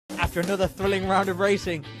After another thrilling round of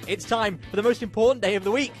racing, it's time for the most important day of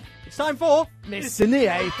the week. It's time for Missing the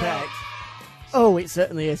Apex. Oh, it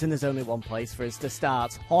certainly is, and there's only one place for us to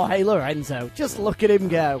start. Jorge Lorenzo. Just look at him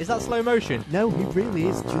go. Is that slow motion? No, he really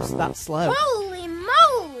is just that slow. Holy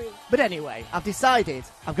moly! But anyway, I've decided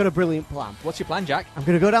I've got a brilliant plan. What's your plan, Jack? I'm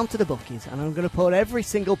going to go down to the bookies and I'm going to put every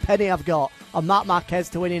single penny I've got on Marc Marquez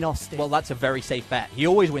to win in Austin. Well, that's a very safe bet. He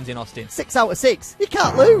always wins in Austin. 6 out of 6. You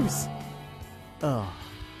can't lose. Oh.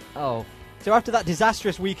 So after that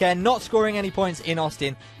disastrous weekend, not scoring any points in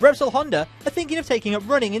Austin, Repsol Honda are thinking of taking up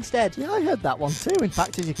running instead. Yeah, I heard that one too. In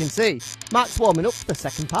fact, as you can see, Mark's warming up for the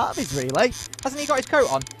second part of his relay. Hasn't he got his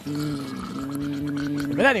coat on?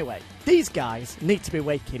 But anyway, these guys need to be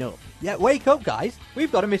waking up. Yeah, wake up, guys.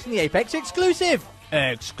 We've got a Missing the Apex exclusive.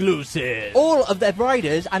 Exclusive. All of their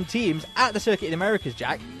riders and teams at the Circuit in Americas,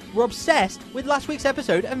 Jack, were obsessed with last week's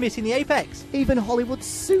episode of Missing the Apex. Even Hollywood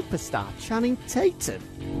superstar Channing Tatum.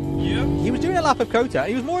 He was doing a lap of Kota and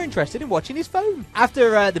he was more interested in watching his phone.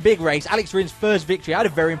 After the big race, Alex Rin's first victory, I had a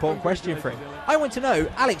very important question for him. I want to know,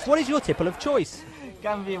 Alex, what is your tipple of choice?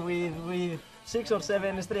 Can be with 6 or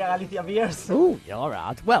 7 Estrella Galicia beers. Oh, you're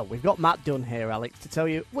hard. Well, we've got Matt Dunn here, Alex, to tell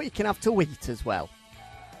you what you can have to eat as well.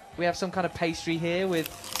 We have some kind of pastry here with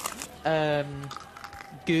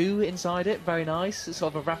goo inside it. Very nice. It's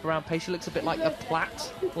sort of a wraparound pastry. Looks a bit like a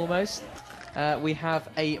plat, almost. We have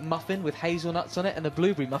a muffin with hazelnuts on it, and the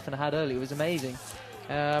blueberry muffin I had earlier was amazing.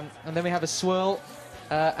 And then we have a swirl,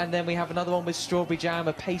 and then we have another one with strawberry jam,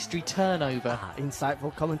 a pastry turnover.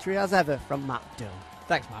 Insightful commentary as ever from Matt Dunn.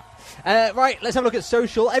 Thanks, Matt. Right, let's have a look at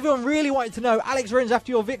social. Everyone really wanted to know, Alex Rins,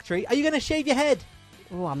 after your victory, are you going to shave your head?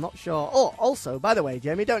 Oh, I'm not sure. Oh, also, by the way,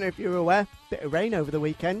 Jamie, don't know if you were aware, bit of rain over the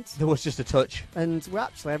weekend. There was just a touch. And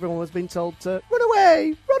everyone was being told to run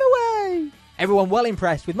away, run away. Everyone well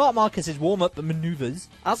impressed with Marc Marquez's warm-up manoeuvres.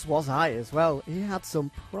 As was I as well. He had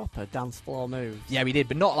some proper dance floor moves. Yeah, we did,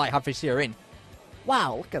 but not like halfway here in.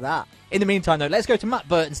 Wow, look at that. In the meantime, though, let's go to Matt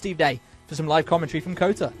Burt and Steve Day for some live commentary from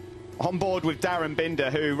Kota. On board with Darren Binder,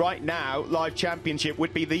 who right now, Live Championship,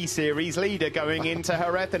 would be the series leader going into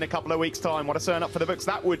Jerez in a couple of weeks' time. What a turn up for the books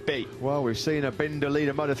that would be. Well, we've seen a Binder lead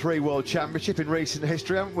a Moto3 World Championship in recent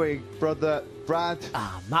history, haven't we, brother Brad?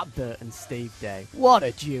 Matt Burt and Steve Day. What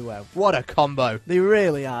a duo. What a combo. They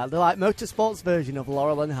really are. They're like Motorsport's version of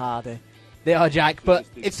Laurel and Hardy. They are, Jack, but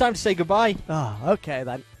it's time to say goodbye. Okay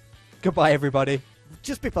then. Goodbye, everybody.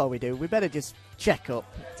 Just before we do, we better just check up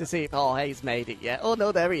to see if Jorge's made it yet. Oh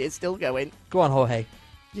no, there he is, still going. Go on, Jorge.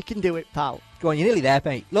 You can do it, pal. Go on, you're nearly there,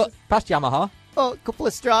 mate. Look, past Yamaha. Oh, a couple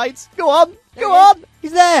of strides. Go on, go on.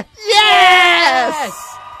 He's there. Yes!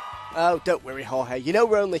 Oh, don't worry, Jorge. You know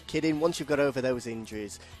we're only kidding. Once you've got over those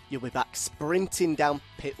injuries, you'll be back sprinting down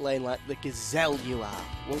pit lane like the gazelle you are.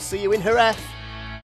 We'll see you in Jerez.